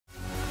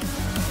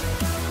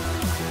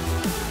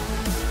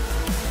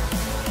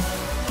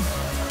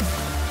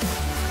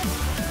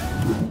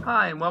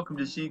Hi, and welcome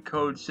to Z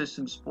Code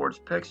System Sports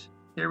Picks.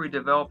 Here we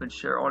develop and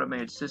share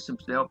automated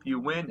systems to help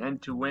you win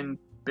and to win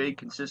big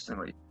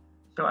consistently.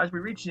 So as we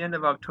reach the end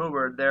of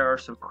October, there are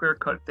some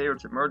clear-cut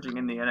favorites emerging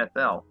in the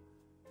NFL.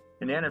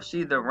 In the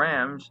NFC, the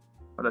Rams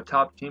are the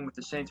top team with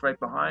the Saints right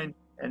behind,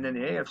 and in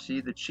the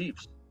AFC, the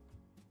Chiefs.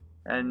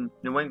 And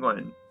New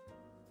England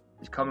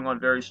is coming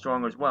on very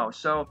strong as well.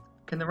 So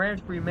can the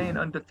Rams remain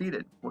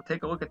undefeated? We'll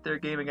take a look at their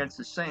game against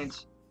the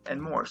Saints and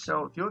more.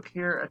 So if you look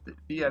here at the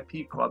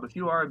VIP club, if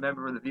you are a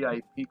member of the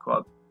VIP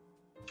club,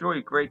 it's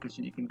really great because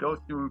you can go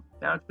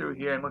down through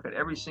here and look at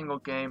every single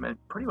game and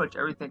pretty much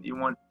everything that you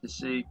want to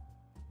see.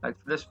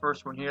 Like for this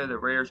first one here, the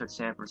Raiders at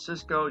San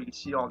Francisco, you can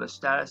see all the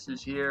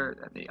statuses here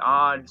and the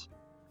odds.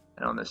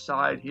 And on the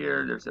side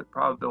here, there's a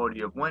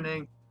probability of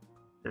winning.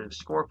 There's a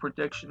score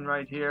prediction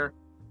right here.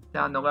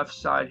 Down the left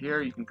side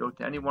here, you can go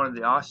to any one of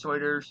the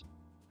oscillators,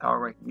 power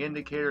ranking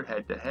indicator,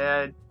 head to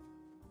head,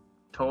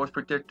 totals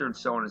predictor, and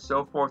so on and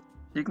so forth.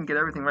 You can get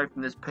everything right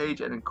from this page,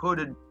 and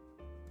included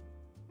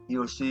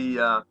you'll see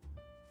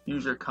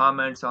user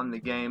comments on the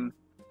game.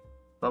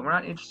 But we're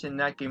not interested in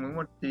that game. We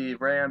want the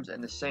Rams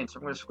and the Saints. So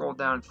I'm going to scroll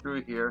down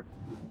through here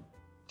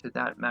to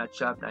that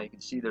matchup. Now you can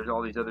see there's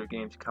all these other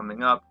games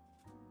coming up,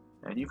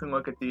 and you can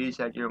look at these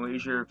at your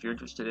leisure if you're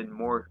interested in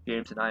more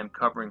games that I am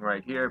covering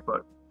right here.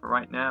 But for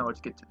right now, let's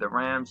get to the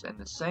Rams and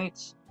the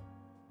Saints.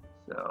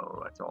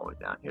 So that's all the way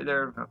down here.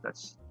 There,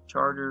 that's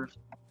Chargers.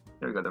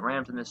 There we go, the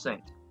Rams and the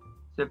Saints.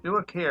 So if you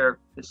look here,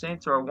 the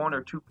Saints are a 1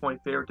 or 2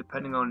 point favorite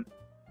depending on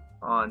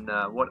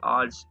what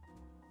odds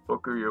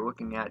booker you're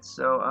looking at.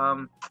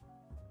 So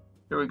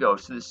here we go.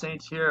 So the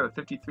Saints here have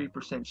a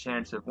 53%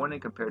 chance of winning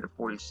compared to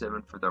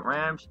 47 for the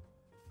Rams.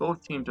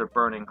 Both teams are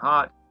burning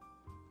hot.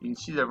 You can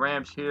see the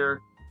Rams here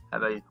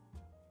have a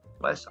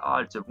less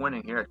odds of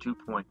winning here at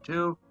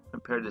 2.2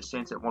 compared to the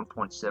Saints at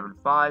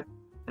 1.75.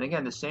 And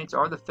again, the Saints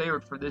are the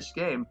favorite for this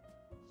game.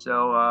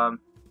 So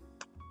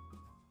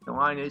the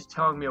line is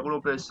telling me a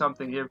little bit of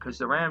something here because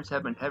the Rams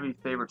have been heavy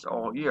favorites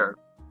all year.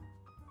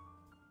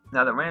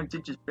 Now, the Rams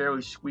did just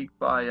barely squeak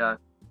by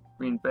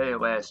Green Bay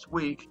last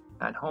week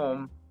at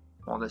home,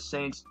 while the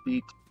Saints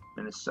beat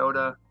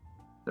Minnesota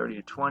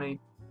 30-20.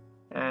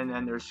 And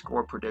then there's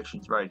score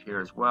predictions right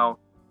here as well.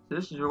 So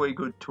this is a really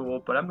good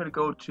tool, but I'm going to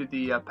go to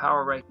the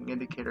power ranking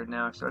indicator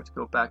now. So let's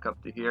go back up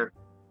to here.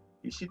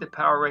 You see the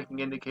power ranking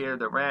indicator,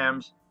 the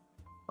Rams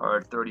are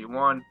at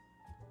 31.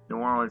 New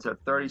Orleans at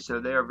 30,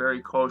 so they are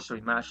very closely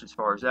matched as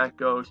far as that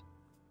goes.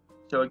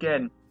 So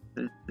again,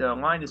 the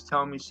line is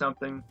telling me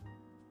something.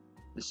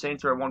 The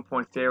Saints are a 1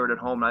 point favorite at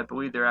home, and I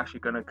believe they're actually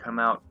going to come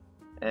out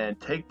and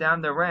take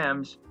down the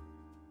Rams.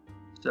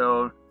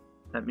 So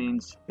that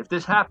means if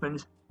this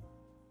happens,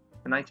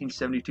 the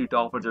 1972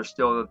 Dolphins are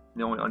still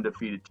the only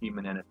undefeated team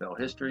in NFL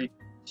history.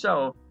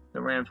 So the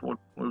Rams will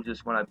lose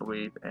this one, I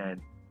believe, and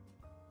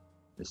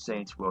the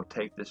Saints will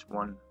take this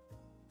one.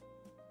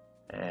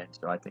 And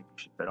so I think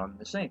we should bet on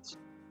the Saints.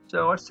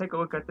 So let's take a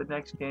look at the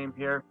next game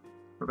here.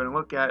 We're going to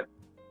look at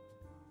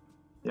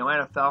the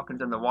Atlanta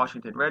Falcons and the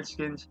Washington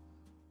Redskins.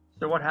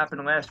 So what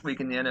happened last week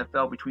in the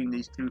NFL between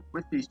these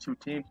two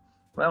teams?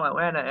 Well,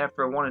 Atlanta,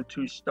 after a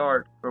 1-4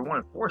 start,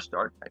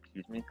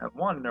 have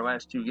won in their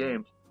last 2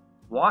 games.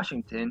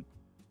 Washington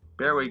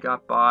barely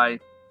got by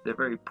the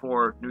very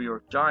poor New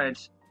York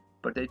Giants,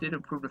 but they did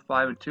improve to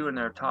 5-2 and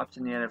they're tops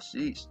in the NFC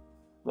East.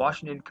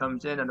 Washington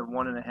comes in at a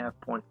 1.5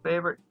 point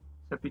favorite.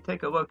 So if you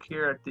take a look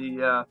here at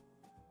the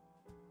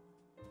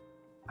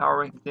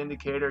power rankings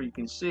indicator, you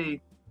can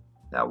see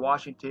that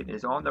Washington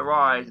is on the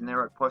rise, and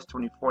they're at plus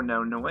 24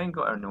 now.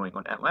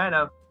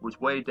 Atlanta was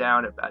way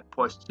down at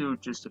plus 2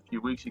 just a few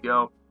weeks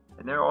ago,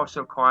 and they're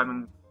also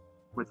climbing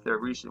with their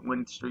recent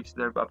win streaks.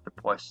 They're up to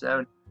plus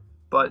 7,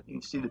 but you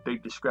can see the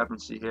big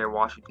discrepancy here.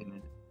 Washington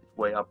is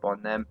way up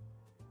on them,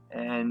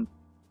 and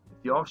if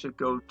you also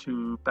go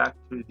back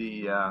to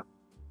the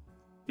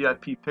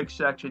VIP pick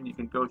section, you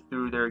can go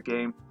through their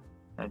game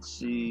and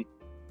see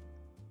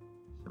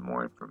some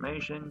more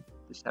information.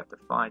 Just have to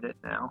find it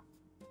now.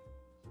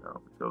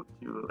 So we go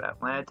to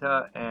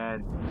Atlanta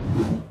and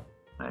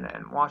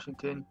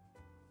Washington.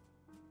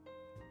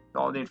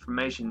 All the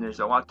information, there's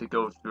a lot to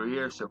go through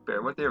here, so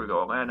bear with. There we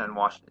go, Atlanta and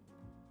Washington.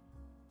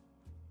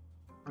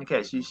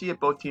 Okay, so you see that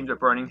both teams are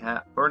burning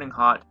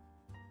hot,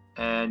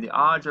 and the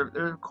odds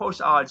are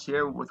close odds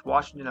here with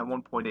Washington at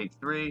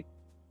 1.83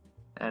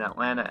 and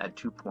Atlanta at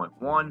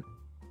 2.1.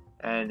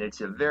 And it's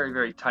a very,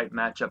 very tight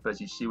matchup,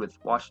 as you see, with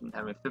Washington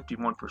having a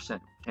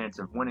 51% chance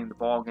of winning the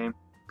ball game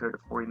compared to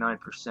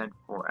 49%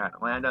 for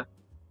Atlanta.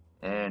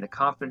 And the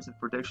confidence in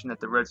prediction that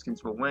the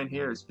Redskins will win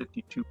here is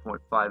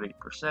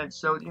 52.58%.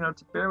 So,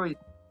 it's a barely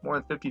more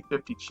than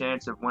 50-50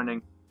 chance of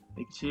winning.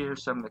 You can see here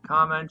some of the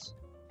comments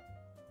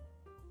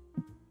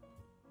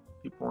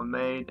people have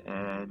made,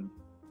 and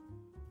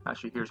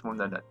actually here's one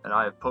that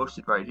I have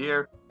posted right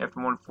here.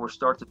 After 1-4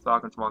 starts, the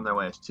Falcons won their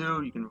last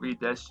 2. You can read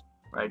this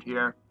right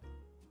here.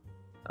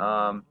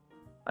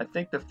 I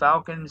think the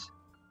Falcons,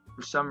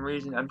 for some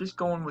reason, I'm just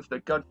going with the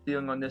gut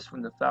feeling on this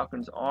one. The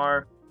Falcons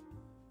are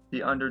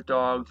the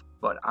underdogs,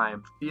 but I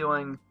am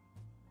feeling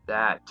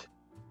that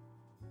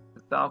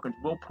the Falcons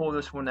will pull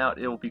this one out.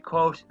 It will be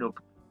close.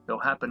 It'll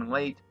happen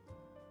late,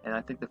 and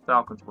I think the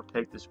Falcons will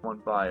take this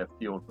one by a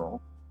field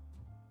goal.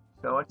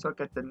 So let's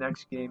look at the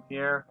next game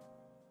here.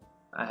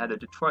 I had the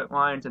Detroit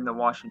Lions and the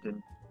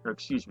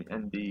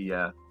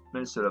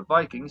Minnesota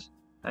Vikings.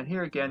 And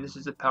here again, this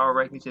is a power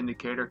rankings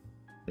indicator.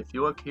 If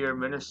you look here,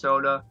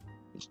 Minnesota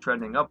is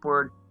trending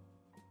upward.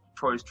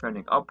 Detroit is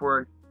trending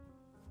upward.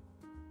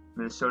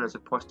 Minnesota has a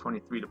plus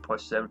 23 to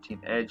plus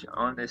 17 edge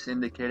on this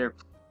indicator.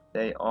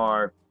 They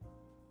are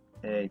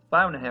a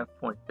 5.5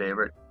 point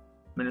favorite.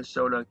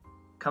 Minnesota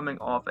coming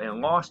off a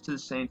loss to the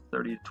Saints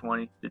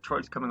 30-20.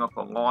 Detroit's coming off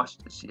a loss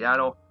to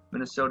Seattle.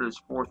 Minnesota is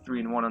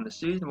 4-3-1 on the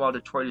season, while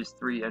Detroit is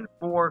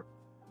 3-4.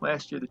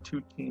 Last year, the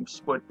two teams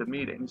split the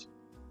meetings.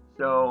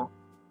 So,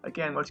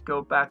 again, let's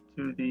go back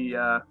to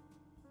the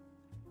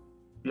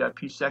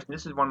VIP section.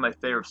 This is one of my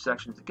favorite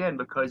sections, again,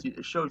 because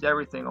it shows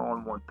everything all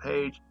on one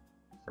page.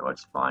 So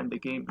let's find the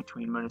game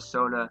between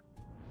Minnesota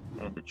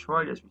and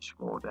Detroit as we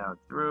scroll down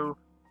through.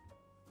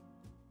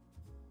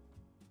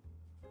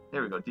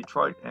 There we go,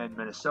 Detroit and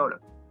Minnesota.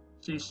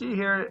 So you see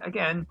here,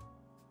 again,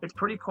 it's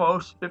pretty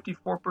close,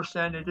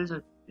 54%. It is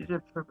a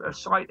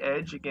slight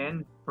edge,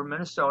 again, for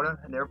Minnesota,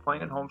 and they're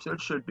playing at home, so it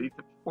should be.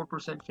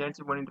 54% chance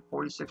of winning to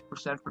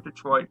 46% for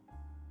Detroit.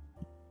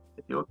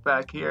 If you look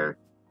back here,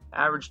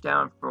 average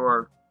down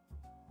for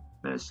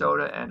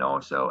Minnesota and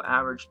also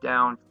average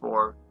down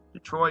for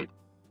Detroit.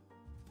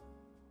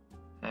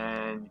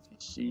 And you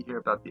see here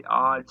about the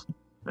odds,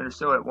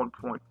 Minnesota at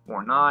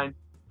 1.49,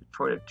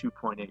 Detroit at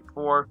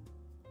 2.84.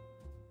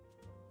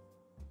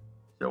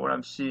 So what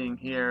I'm seeing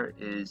here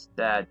is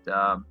that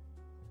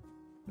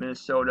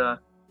Minnesota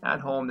at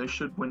home, they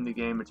should win the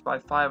game. It's by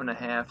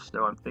 5.5,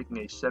 so I'm thinking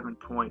a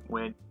 7-point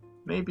win.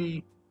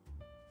 Maybe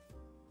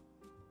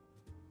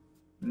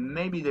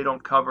they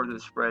don't cover the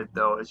spread,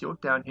 though. As you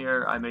look down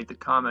here, I made the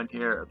comment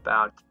here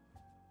about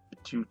the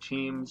two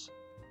teams.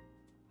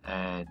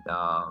 And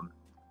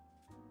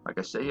like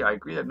I say, I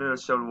agree that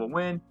Minnesota will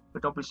win,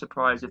 but don't be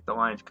surprised if the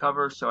Lions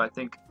cover. So I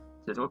think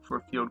it says look for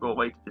a field goal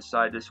late to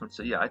decide this one.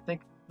 So yeah, I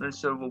think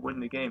Minnesota will win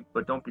the game,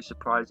 but don't be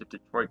surprised if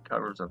Detroit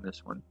covers on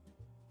this one.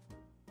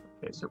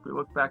 Okay, so if we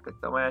look back at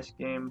the last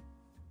game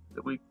of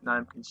the week that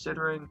I'm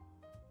considering,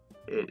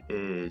 it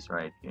is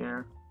right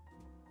here.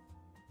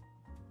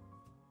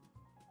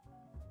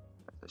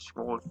 As I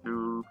scroll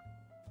through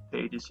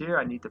pages here,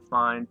 I need to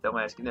find the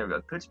last game. There we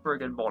go,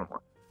 Pittsburgh and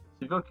Baltimore.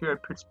 So if you look here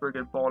at Pittsburgh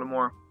and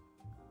Baltimore,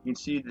 you can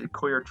see the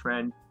clear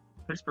trend.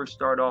 Pittsburgh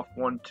started off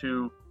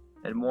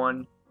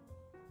 1-2-1,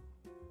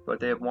 but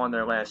they have won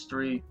their last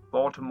three.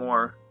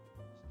 Baltimore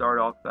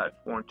started off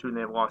at 4-2 and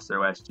they've lost their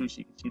last two. So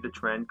you can see the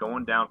trend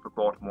going down for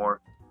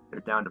Baltimore. They're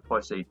down to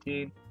plus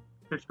 18.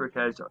 Pittsburgh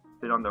has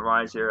been on the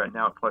rise there and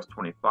now at plus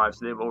 25.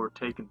 So they've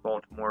overtaken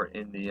Baltimore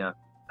in the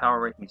power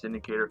rankings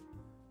indicator.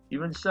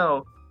 Even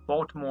so,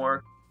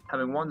 Baltimore,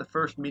 having won the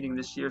first meeting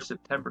this year,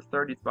 September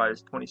 30th, by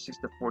his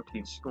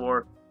 26-14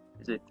 score,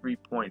 is a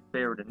 3-point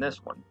favorite in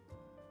this one.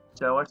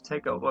 So let's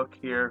take a look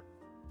here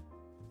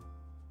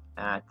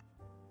at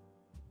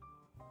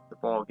the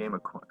ball game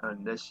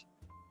on this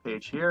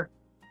page here.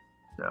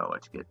 So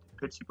let's get to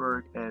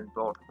Pittsburgh and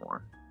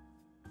Baltimore.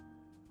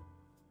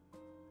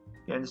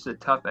 Again, this is a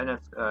tough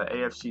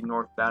AFC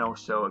North battle,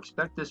 so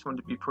expect this one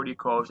to be pretty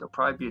close. It'll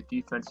probably be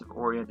a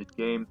defensive-oriented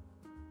game.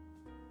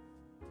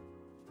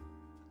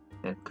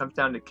 And it comes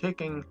down to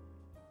kicking.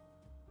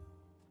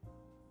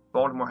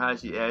 Baltimore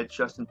has the edge.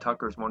 Justin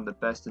Tucker is one of the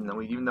best in the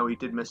league, even though he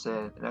did miss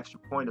an extra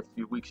point a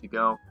few weeks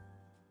ago.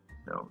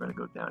 So we're going to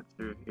go down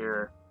through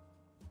here.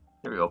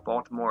 Here we go,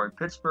 Baltimore and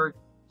Pittsburgh.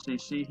 So you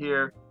see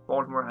here,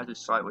 Baltimore has a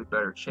slightly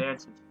better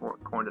chance,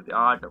 according to the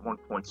odds, at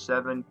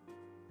 1.7.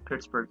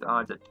 Pittsburgh's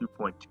odds at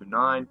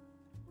 2.29.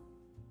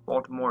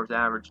 Baltimore's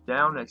average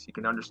down. As you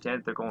can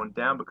understand, they're going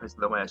down because of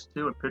the last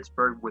two. And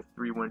Pittsburgh, with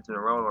 3 wins in a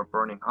row, are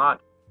burning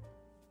hot.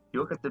 If you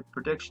look at the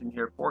prediction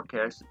here,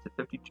 forecast, it's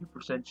a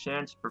 52%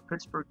 chance for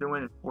Pittsburgh to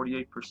win and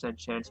 48%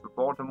 chance for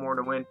Baltimore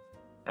to win.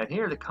 And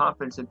here, the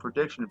confidence in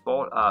prediction,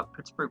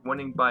 Pittsburgh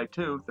winning by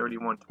 2,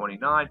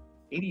 31-29,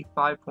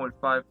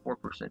 85.54%.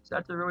 So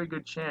that's a really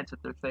good chance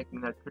that they're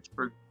thinking that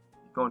Pittsburgh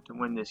is going to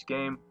win this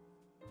game.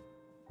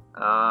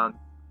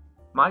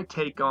 My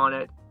take on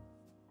it,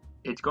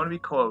 it's going to be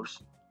close.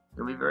 It's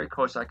going to be very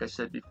close, like I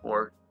said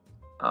before.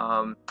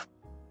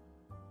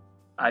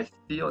 I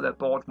feel that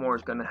Baltimore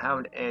is going to have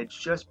an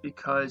edge just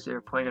because they're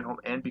playing at home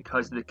and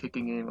because of the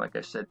kicking game, like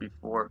I said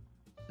before.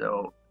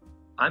 So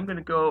I'm going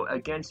to go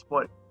against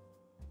what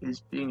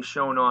is being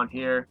shown on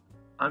here.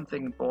 I'm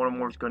thinking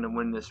Baltimore is going to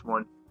win this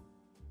one.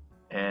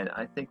 And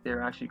I think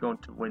they're actually going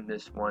to win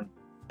this one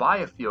by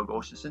a field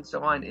goal. So since the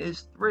line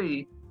is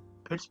 3,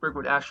 Pittsburgh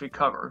would actually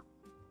cover.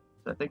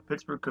 So I think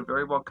Pittsburgh could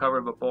very well cover,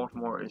 but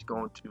Baltimore is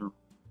going to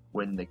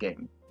win the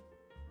game.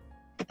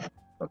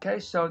 Okay,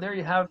 so there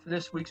you have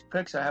this week's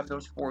picks. I have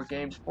those 4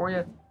 games for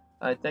you.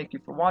 I thank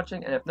you for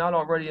watching, and if not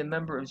already a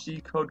member of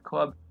Z Code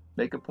Club,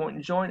 make a point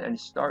and join and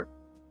start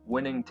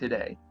winning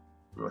today.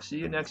 We'll see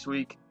you next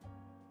week.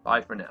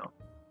 Bye for now.